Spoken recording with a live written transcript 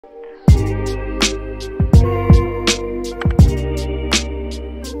What's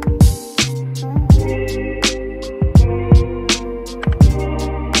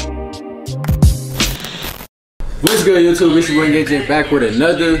good, YouTube? It's your boy AJ back with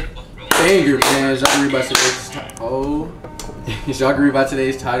another banger, man. Y'all can read about today's title. Y'all can read about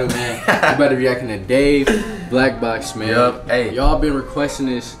today's title, man. We about to reacting to Dave Blackbox, man. Yup. Hey, y'all been requesting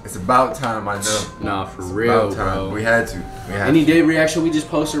this. It's about time, I know. Nah, for real, bro. We had to. Any Dave reaction we just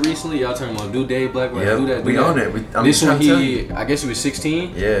posted recently? Y'all talking about do Dave Blackbox? Yep. Do that. We own it. This one, I guess he was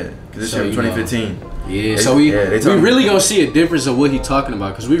 16. Yeah, because this year was 2015. Yeah, so we really gonna see a difference of what he talking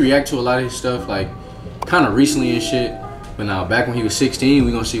about, because we react to a lot of his stuff like kind of recently and shit. But now back when he was 16,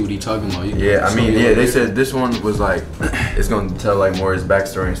 we gonna see what he talking about. Yeah, I mean, yeah, they said this one was like, it's gonna tell like more his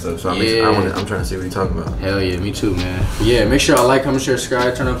backstory and stuff. So I'm trying to see what he talking about. Hell yeah, me too, man. But yeah, make sure y'all like, comment, share,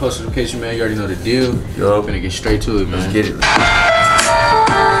 subscribe, turn on post notification, man. You already know the deal. Yup. Gonna get straight to it, man. Let's get it.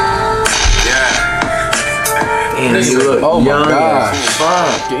 Yeah. Damn, you look oh young. My God.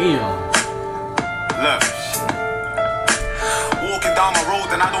 Fuck. Damn. Look. Walking down my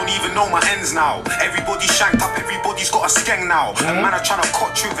road and I don't even know my ends now. Everybody's shanked up, everybody's got a skeng now. And man are trying to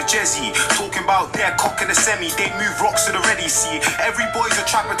cut through the Jezzy. Talking about their cock in the semi. They move rocks to the ready, see. Every boy's a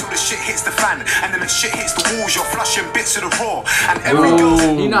trapper till the shit hits the fan. And then the shit hits the walls, you're flushing bits of the raw. And every girl's...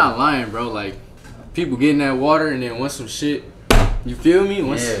 He not lying, bro. Like, people get in that water and then once some shit, you feel me?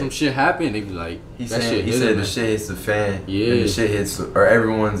 Once some shit happen, they be like, he said the shit hits the fan. Yeah. And the shit hits, or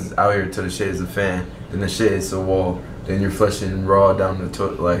everyone's out here till the shit hits the fan. Then the shit hits the wall. Then you're flushing raw down the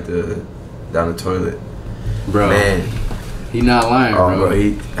down the toilet. Bro, man, he not lying, bro.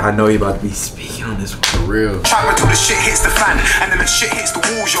 I know he about to be speaking on this one. For real. Trapper till the shit hits the fan, and then the shit hits the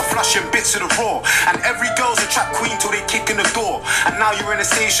walls. You're flushing bits of the raw, and every girl's a trap queen till they kick in the door. And now you're in a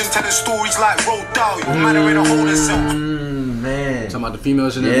station telling stories like Road Down. Your man are in a holding cell. Man, talking about the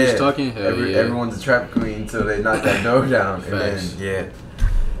females in there just talking. Everyone's a trap queen until they knock that door down, and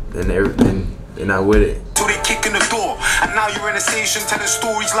then they're not with it. Till they kick in the door, and now you're in a station telling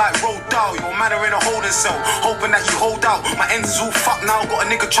stories like Road Down. Your man are in a holding cell, hoping that you hold out. My ends is all fucked now, got a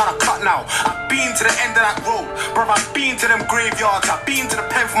nigga trying to cut now. I've been to the end of that road, bruv. I've been to them graveyards, I've been to the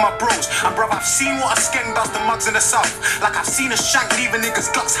pen for my bros. And bruv, I've seen what a skeng does to mugs in the south. Like I've seen a shank leaving niggas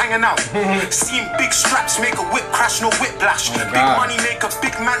guts hanging out. Seen big straps make a whip crash, no whiplash. Big money make a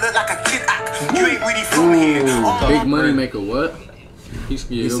big man look like a kid act. You ain't really from here. Big money make a what?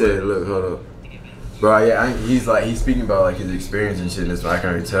 He said, look, hold up. Bro, yeah, he's speaking about like his experience and shit. That's what I can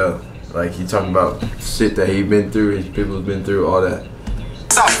already tell. Like he talking about shit that he been through, his people's been through, all that.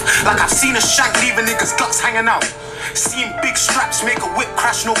 Like I've seen a shank leaving niggas guts hanging out. Seen big straps make a whip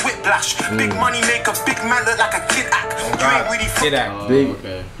crash, no whiplash. Big money make a big man look like a kid act. You ain't really kid act.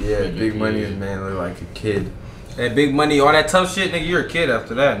 Big money man look like a kid. And big money, all that tough shit, nigga. You're a kid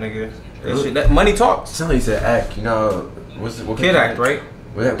after that, nigga. That money talks. Somebody said act. You know what kid act, right?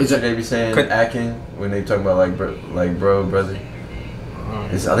 What they be saying acting when they talk about like bro, brother? I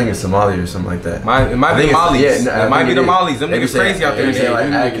think it's Somali or something like that. It might be the Mollies. It might be the Mollies. Them niggas crazy out there. They say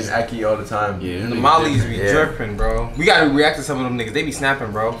like Aki all the time. Yeah, the Mollies be dripping, bro. We gotta react to some of them niggas. They be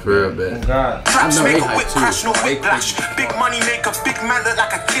snapping, bro. For real, man. Oh God. Traps make a whip crash, no whiplash. Big money make a big man look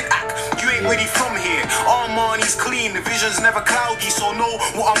like a kid act. You ain't really from here. All money's clean, the vision's never cloudy. So know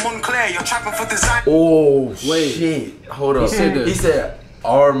what I'm on clear. You're trapping for design. Oh shit! Hold up. He said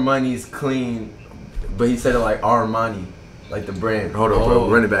our money's clean, but he said it like our money. Like the brand. Hold on, bro.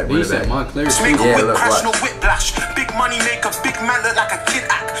 Run it back. He said Montclair. Make a whip crash, no whiplash. Big money make a big man look like a kid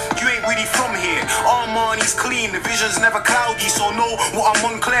act. You ain't really from here. All money's clean, the vision's never cloudy. So know what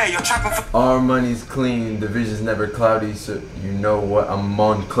I'm on clear. You're trapping for. Our money's clean, the vision's never cloudy. So you know what I'm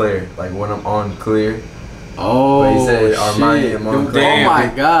on clear. Like when I'm on clear. Oh, but he said our money and Montclair. Oh my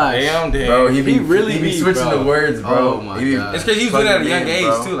gosh. Damn. Bro, he be switching the words, bro. Oh my God. It's because he's doing it at a young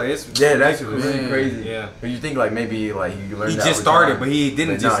age too. Like that's really crazy. Yeah. But you think like maybe like you learned. He just started, but he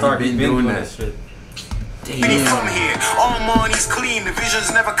didn't just start. He's been doing that shit. Damn. From here, all money's clean, the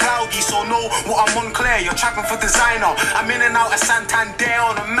vision's never cloudy. So know what I'm on clear. You're trapping for designer. I'm in and out of Santander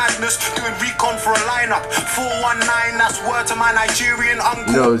on a madness, doing recon for a lineup. 419, that's word to my Nigerian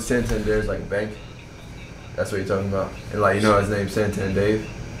uncle. You know Santander's like bank. That's what you're talking about. And like, you know his name's Santan Dave?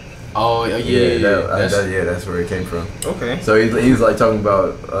 Oh, yeah. That's where it came from. Okay. So he was like talking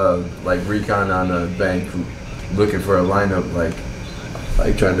about like recon on a bank, looking for a lineup, like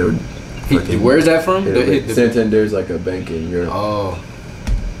trying to. Where's that from? Santander's like a bank in Europe.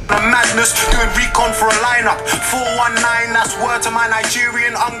 A madness, doing recon for a lineup. 419, that's word to my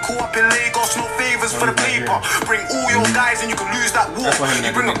Nigerian uncle up in Lagos. No favors for the paper. Bring all your guys and you can lose that war.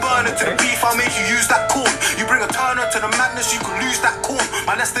 You bring a burner to the beef, I'll make you use that corn. You bring a turner to the madness, you can lose that corn.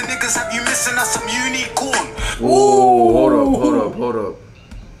 My less the niggas have you missing, that's some unique corn. Whoa, hold up.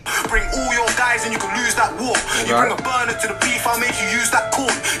 Bring all your guys and you can lose that war. You bring a burner to the beef, I'll make you use that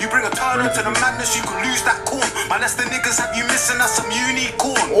corn. You bring a turner to the madness, you can lose that corn. My less the niggas have you missing, that's some unique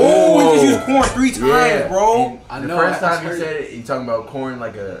corn. Oh, he just used corn 3 times, bro. I know. The first time he said it, he talking about corn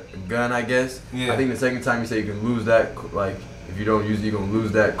like a gun, I guess. Yeah. I think the second time he said you can lose that, like if you don't use it, you're gonna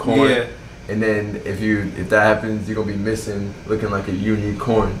lose that corn. Yeah. And then if that happens, you're gonna be missing, looking like a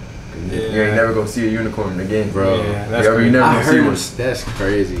unicorn. Yeah. You ain't never gonna see a unicorn again, bro. Yeah, that's crazy. You never gonna see one. That's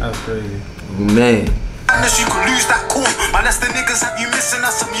crazy. That's crazy. Man. Unless you can lose that corn. Unless the niggas have you missing,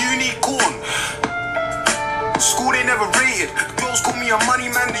 that's some unicorn. School they never rated. The girls call me a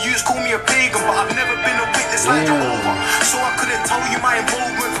money man, the youths call me a pagan, but I've never been a witness like Jehovah. So I couldn't tell you my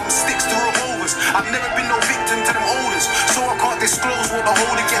involvement from sticks to revolvers. I've never been no victim to them olders, so I can't disclose what the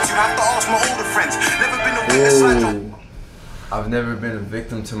holder gets. You have to ask my older friends. Never been a witness like Jehovah. I've never been a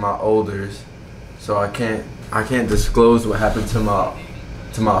victim to my olders, so I can't disclose what happened to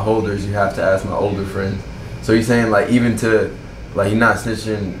my holders. You have to ask my older friends. So he's saying like even to like he's not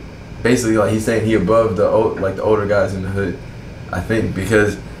snitching. Basically like he's saying he above the older guys in the hood. I think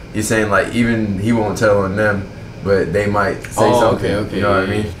because he's saying like even he won't tell on them, but they might say something. Okay. You know what I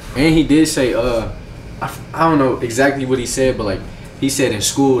mean? And he did say I don't know exactly what he said, but like. He said in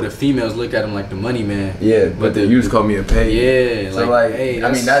school the females look at him like the money man. Yeah, but the youths call me a pay. Yeah, so like hey,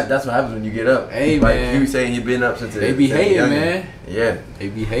 I mean that's what happens when you get up. Hey like, man, he was saying he been up since they be hating, man. Yeah, they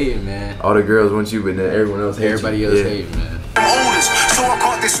be hating, man. All the girls want you, but then everyone else hates Everybody else hating, man. Olders, so I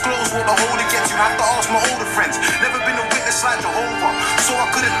can't disclose what the holder gets. You have to ask my older friends. Never been a witness like Jehovah, so I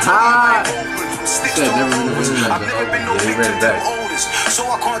couldn't tell you my involvement from sticks to revolvers. I've never been no victim to them olders, so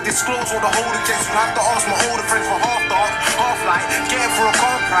I can't disclose what the holder gets. You have to ask my older friends for half dark, half light, get it for a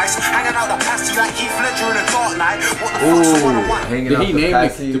car price, hanging out the pasty like Heath Ledger in a dark night. What the fuck's the 101? Did he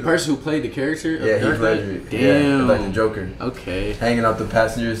name the person who played the character? Yeah, Heath Ledger. Damn, like the Joker. Okay. Hanging out the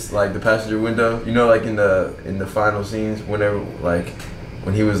passengers, like the passenger window. You know, like in the final scenes, whenever like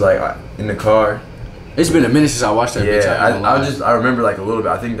when he was like in the car. It's been a minute since I watched that. Yeah, I remember like a little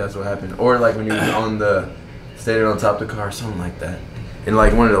bit. I think that's what happened. Or like when he was standing on top of the car, something like that. In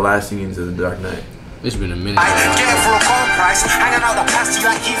like one of the last scenes of The Dark Knight. It's been a minute. Get it for a car price, hanging out the pasty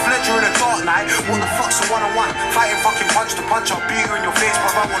like Heath Ledger in a dark night. What the fuck's the 101? Fighting fucking punch to punch, I'll beat you in your face, but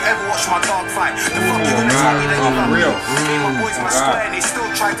I won't ever watch my dog fight. The fuck you gonna tell me that you love me? Gave my boys my square and they still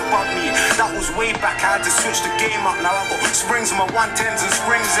tried to bug me. That was way back, I had to switch the game up. Now I got springs in my 110s and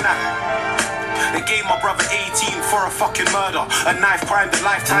springs in that. They gave my brother 18 for a fucking murder. A knife crime, the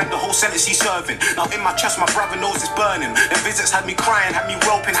lifetime, the whole sentence he's serving. Now in my chest, my brother knows it's burning. The visits had me crying, had me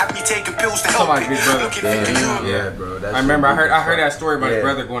whelping, had me taking pills to help it. Looking for you. Yeah, bro. I remember, I heard that story about his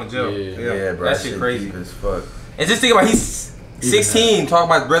brother going to jail. Yeah, bro. That shit crazy as fuck. And just think about he's 16, talking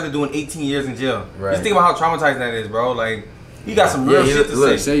about his brother doing 18 years in jail. Right. Just think about how traumatizing that is, bro. Like. He got some real shit to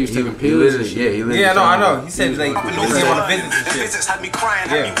say. Say he was taking pills and shit. Yeah, no, I know. He said like he came on the visits and shit. The visits had me crying,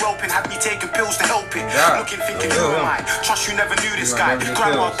 had me whelping, had me taking pills to help it. Looking, thinking, who am I? Trust you never knew this guy.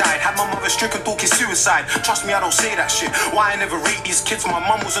 Grandma died, had my mother stricken, talking suicide. Trust me, I don't say that shit. Why I never rate these kids? My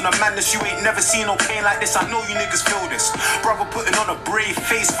mum was on a madness. You ain't never seen no pain like this. I know you niggas feel this. Brother putting on a brave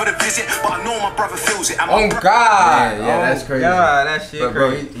face for the visit, but I know my brother feels it. Oh God, yeah, that's crazy. God, that shit but bro,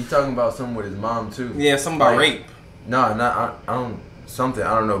 crazy. he talking about something with his mom too. Yeah, something about rape. No, I don't. Something,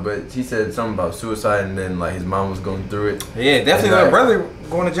 I don't know, but he said something about suicide and then like his mom was going through it. Yeah, definitely my brother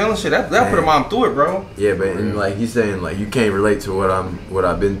going to jail and shit. That put her mom through it, bro. Yeah, but and like he's saying like you can't relate to what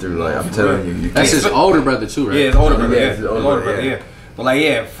I've been through. Like I'm telling you, that's his older brother too, right? Yeah, his older brother. Yeah, his older brother. Yeah. But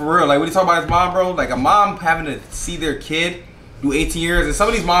like for real, like when you talk about his mom, bro, like a mom having to see their kid do 18 years, and some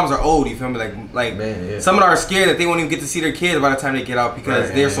of these moms are old. You feel me? Like man, some of them are scared that they won't even get to see their kids by the time they get out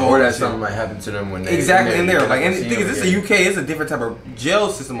because they're so old. Or that something might happen to them when they in there. Like, and the thing is, this is the UK. It's a different type of jail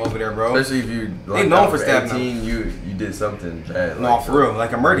system over there, bro. Especially if you they known for stabbing 18, you did something bad. No, for real,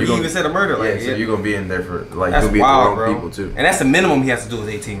 like a murder. He even said a murder. Like, so you're gonna be in there for like that's you'll be wild, with the wrong bro. people too. And that's the minimum he has to do is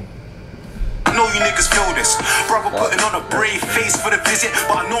 18. I know you niggas feel this. Brother putting on a brave face for the visit,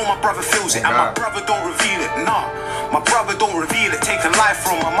 but I know my brother feels it. And my brother don't reveal it. Nah, my brother don't reveal it. Taking life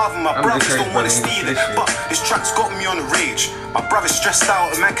from my mother, my brothers don't wanna steal it. But this track's got me on the rage. My brother's stressed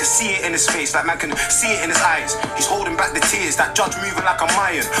out, and man can see it in his face, like man can see it in his eyes. He's holding back the tears, that judge moving like a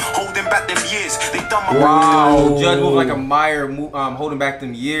Mayan, holding back them years. They done my wow, judge moving like a Meyer, holding back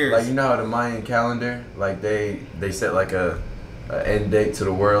them years. Like you know how the Mayan calendar, like they set like a end date to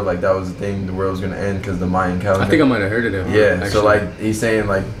the world. Like that was the thing. The world was gonna end because the Mayan calendar. I think I might have heard of that. Yeah. Actually. So like he's saying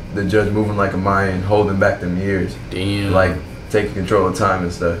like the judge moving like a Mayan, holding back them years. Damn. Like taking control of time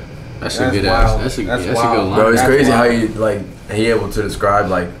and stuff. That's a good ass. That's a good line. Bro, it's crazy how he able to describe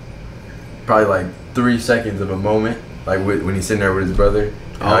like probably like 3 seconds of a moment, like when he's sitting there with his brother.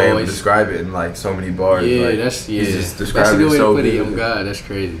 How he able to describe it in like so many bars. Yeah, like, that's He's just that's a describing good way it so to put it. vividly. Oh God, that's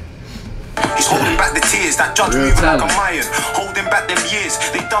crazy. He's holding back the tears that judge Real moving like a talent. Mayan. Holding back them years,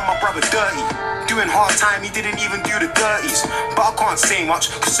 they done my brother dirty. Doing hard time, he didn't even do the dirties. But I can't say much,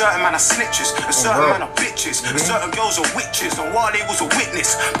 cause certain men are snitches, and certain men are bitches, and certain girls are witches. And while they was a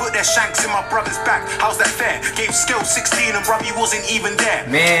witness, put their shanks in my brother's back. How's that fair? Gave skill 16 and brother wasn't even there.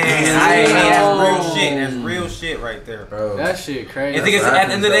 Man, that's real shit. That's real shit right there, Bro. That shit crazy. I think it's at the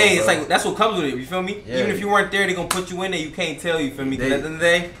end of the day, it's like that's what comes with it. You feel me? Yeah. Even if you weren't there, they gonna put you in there. You can't tell. You feel me? Cause at the end of the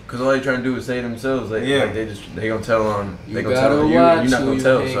day, Cause all they trying to do is say themselves. Like, Yeah. like they gonna tell on. They You gonna tell gotta on you. watch You're not who gonna you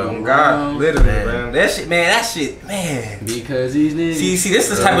tell. hang So around. God, literally, Man. man. That shit, man. Because these niggas. See,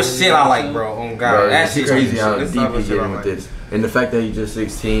 this is the type of shit I like, bro. Oh God, bro, that it's shit crazy how this deep type of he shit I getting with like. this, and the fact that he's just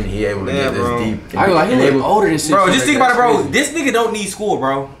 16, he able to Yeah, get bro. this deep. I was like, he and look older than 6. Bro, just think about it, bro. This nigga don't need school,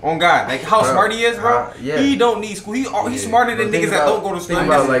 bro. On God, like how Bro, smart he is, bro. yeah. He don't need school. He's smarter than But think niggas that about- don't go to school. Think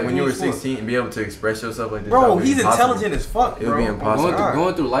about like That's when you were school. 16 and be able to express yourself like this. Bro, that would be he's impossible. intelligent as fuck, It bro. would be impossible.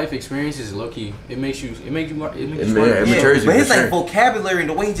 Going through life experiences, low key, it makes you smart. It smarter. matures you But his for like sure. vocabulary and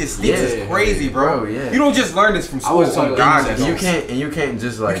the way he just speaks Yeah, is crazy, bro. bro, yeah. You don't just learn this from I school. was talking On God, about you You can't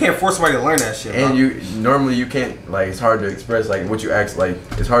just like. can't force somebody to learn that shit. And bro. you normally you can't like it's hard to express like what you act like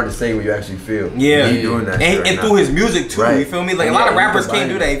it's hard to say what you actually feel. Yeah, he doing that. and, shit right and now. through his music too. Right. You feel me? Like a Yeah, lot of you rappers combine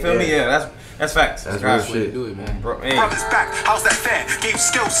can't do that. You feel it. me? Yeah, that's facts. That's God. real shit. Do it, man. Bro, hey. Brother's back, how's that fair? Gave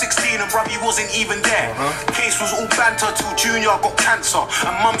skill 16 and brother wasn't even there. Case was all banter till Junior got cancer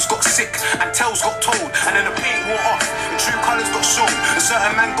and Mum's got sick and Tells got told and then the paint wore off and true colours got shown and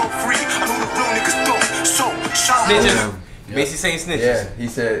certain man got free and all the real niggas don't. So shout out. Snitches. Basically saying snitches.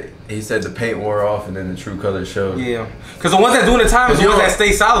 Yeah, he said the paint wore off and then the true colors showed. Yeah. Because the ones that doing the time is the You ones don't- that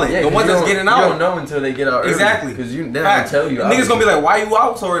stay solid. Yeah, the ones that's getting out. You don't know until they get out. Exactly. Because they're not gonna tell you. Niggas gonna be like, why you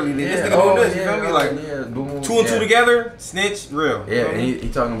out so early? Then this nigga doing this. You feel me? Like boom, two and two together, snitch, real. Yeah, and he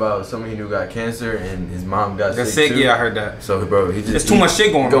talking about someone he knew got cancer and his mom got That's sick sick. too. Yeah, I heard that. So bro, he just There's too much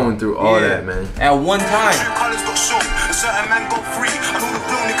shit going on. through all that, man. At one time. True colours got shown and certain man got free and all the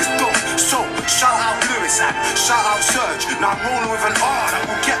real niggas don't. So shout out Lewis and shout out Serge. Now I'm rolling with an R that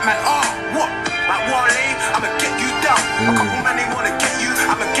will get man what? Like Wale, I'ma get you down. A couple men they wanna get you,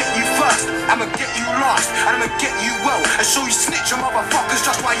 I'ma get you first. I'ma get you last, and I'ma get you well. And show you snitch motherfuckers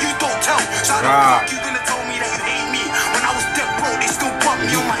just why you don't tell. So how the fuck you gonna tell me that you hate me? When I was dead broke, they still bump me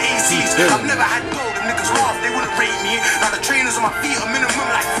on my ACs. I've never had gold, them niggas laugh, they wouldn't rate me. Now the trainers on my feet are minimum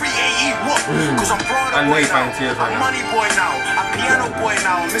like 380, what? Cause I'm broad I know boy you now, find tears right I'm now. money boy now, I'm piano boy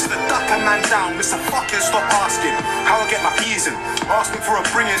now, Mr. Duck a man down, Mr. Fucking stop asking how I get my peas in. Asking for a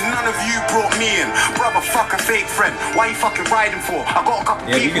bringing, none of you brought me in. Brother, fuck a fake friend, why you fucking riding for? I got a couple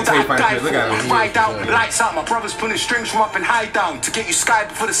Yeah, you people can tell you that I find died tears. Look at him. for. Ride out, lights out, my brother's pulling strings from up and high down to get you sky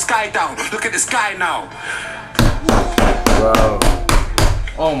before the sky down. Look at the sky now. Bro,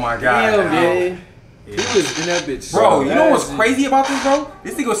 Oh my God. Damn, man. He was in that bitch. Bro, you know what's fast. crazy about this, bro?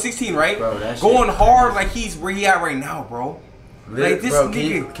 This nigga was 16, right? Bro, that shit- Going hard like he's where he at right now, bro. Like this bro,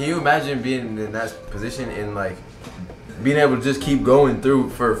 nigga. can you imagine being in that position and like being able to just keep going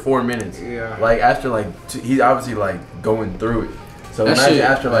through for 4 minutes? Yeah. Like after like he's obviously like going through it. So That imagine shit,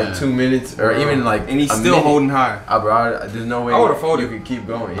 after like man. 2 minutes or even like And he's a still minute, holding high. bro, there's no way I would've folded. you could keep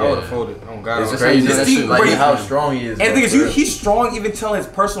going. I would have Yeah. folded. Oh God. It's I just would've- crazy. This That dude shit, like crazy. how strong he is. And the thing is, bro, for he's strong even telling his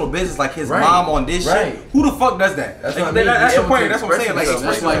personal business, like his Right. mom on this Right. shit. Who the fuck does that? That's Like, what I mean. That's He your able point. to That's what I'm saying. express Like,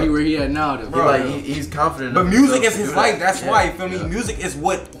 himself. That's why he where he at now. Though. He like he's confident. But enough music himself is to his do life. that. That's Yeah. why. You feel me? Yeah. Music is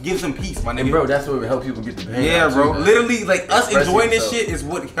what gives him peace, my nigga. And bro, that's what helps people get the pain. Yeah, out, bro. too. Literally, like us Express enjoying this yourself. shit is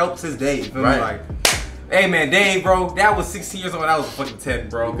what helps his day. You feel me? Right. Like, hey man, Dave, bro, that was 16 years old. That was fucking 10,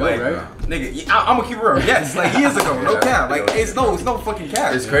 bro. Go, Like, right? nigga, I'm gonna keep it real. Yes, like years ago, no Yeah, cap. I Like, know. it's no fucking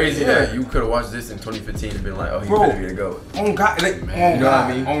cap. It's crazy Yeah. that you could have watched this in 2015 and been like, oh, he Bro. better be the GOAT. On God, like, Man, on you know what I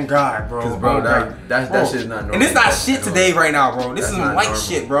God, mean? on God, bro. 'Cause, bro, On that- God. that Bro. shit is not normal. And it's not That's shit not today normal. right now, bro. This That's is not some light normal.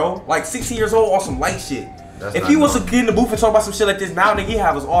 shit, bro. Like 16 years old on some light shit. That's If not he wants to normal. get in the booth and talk about some shit like this now, nigga, he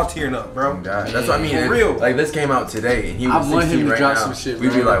have us all tearing up, bro. Oh, God. That's what I mean. For If, real. Like this came out today and he I was want him 16 to right drop now. some shit,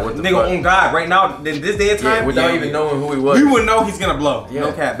 We'd be bro. like, what the Nigga, fuck? on God, right now, in this day of time, Yeah, without even knowing who he was. we would know he's gonna blow. Yeah.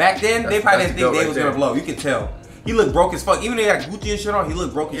 No cap. Back then, they probably That's didn't think dope they right was there. gonna blow. You could tell. He looked broke as fuck. Even though he had Gucci and shit on, he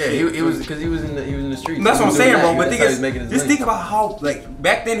looked broke as Yeah, shit. he was because he was in the streets. That's He what I'm was saying, doing bro. that. But That's thing how is, he's making his just money. think about how, like,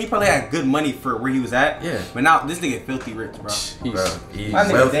 back then he probably had good money for where he was at. Yeah. But now this nigga filthy rich, bro. Bro, he's My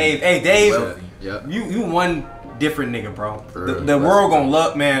nigga wealthy. Dave. Hey, Dave. Wealthy. Yep. You won different nigga, bro. The world gonna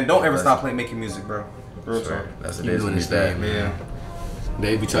love, man. Don't ever stop making music, bro. Real talk. That's what it is. Doing this thing, man.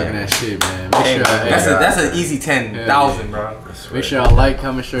 They be talking that shit, man. Make sure that's an easy 10,000, bro. Make sure y'all like,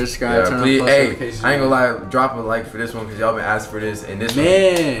 comment, share, subscribe, turn on post notifications. I ain't gonna lie, drop a like for this one because y'all been asking for this and this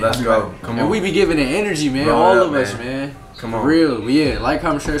man. Let's go. Come on. And we be giving it energy, man. All of us, man. Come on. For real. But yeah, like,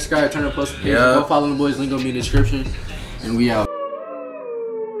 comment, share, subscribe, turn on post notifications. Go follow the boys. Link will be in the description. And we out.